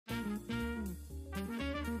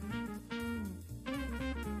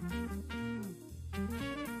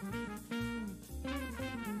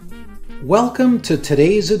Welcome to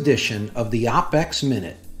today's edition of the OpEx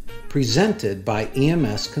Minute, presented by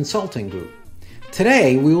EMS Consulting Group.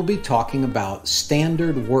 Today we will be talking about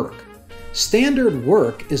standard work. Standard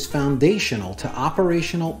work is foundational to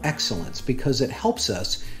operational excellence because it helps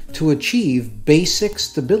us to achieve basic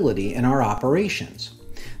stability in our operations.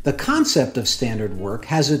 The concept of standard work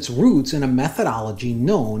has its roots in a methodology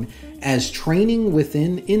known as Training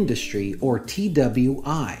Within Industry, or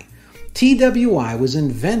TWI. TWI was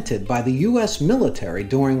invented by the U.S. military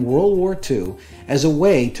during World War II as a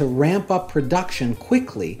way to ramp up production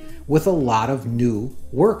quickly with a lot of new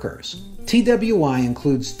workers. TWI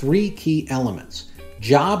includes three key elements: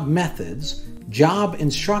 job methods, job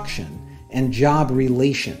instruction, and job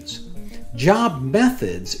relations. Job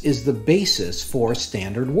methods is the basis for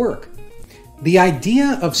standard work. The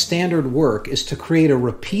idea of standard work is to create a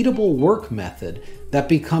repeatable work method that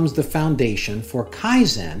becomes the foundation for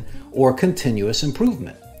Kaizen, or continuous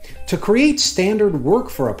improvement. To create standard work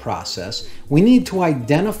for a process, we need to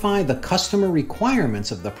identify the customer requirements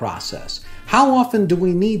of the process. How often do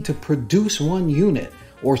we need to produce one unit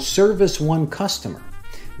or service one customer?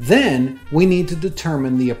 Then we need to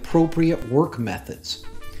determine the appropriate work methods.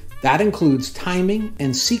 That includes timing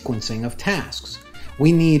and sequencing of tasks.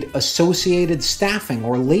 We need associated staffing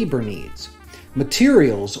or labor needs,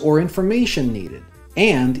 materials or information needed,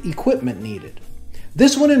 and equipment needed.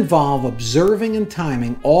 This would involve observing and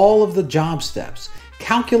timing all of the job steps,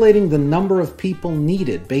 calculating the number of people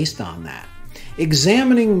needed based on that,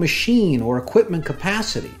 examining machine or equipment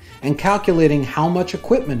capacity and calculating how much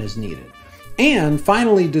equipment is needed, and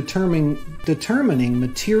finally determining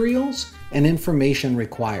materials and information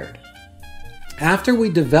required. After we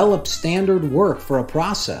develop standard work for a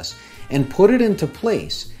process and put it into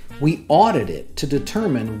place, we audit it to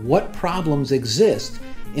determine what problems exist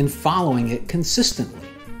in following it consistently.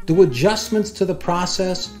 Do adjustments to the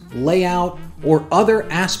process, layout, or other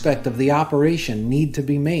aspect of the operation need to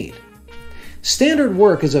be made? Standard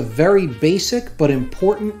work is a very basic but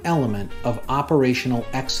important element of operational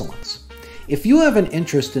excellence. If you have an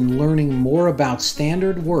interest in learning more about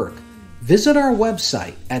standard work, visit our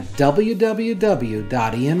website at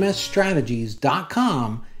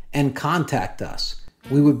www.emsstrategies.com and contact us.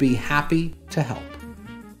 We would be happy to help.